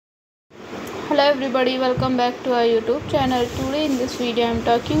Hello everybody, welcome back to our YouTube channel. Today in this video I am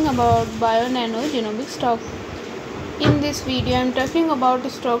talking about BioNano Genomics stock. In this video I am talking about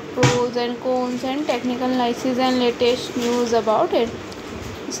stock pros and cons and technical analysis and latest news about it.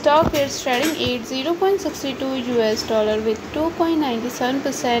 Stock is trading at $0.62 with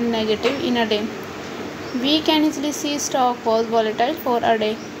 2.97% negative in a day. We can easily see stock was volatile for a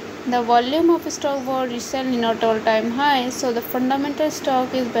day. The volume of stock was recently not all-time high, so the fundamental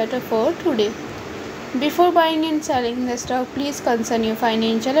stock is better for today. Before buying and selling the stock, please consult your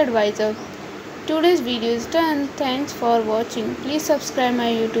financial advisor. Today's video is done. Thanks for watching. Please subscribe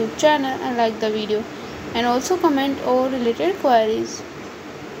my YouTube channel and like the video, and also comment all related queries.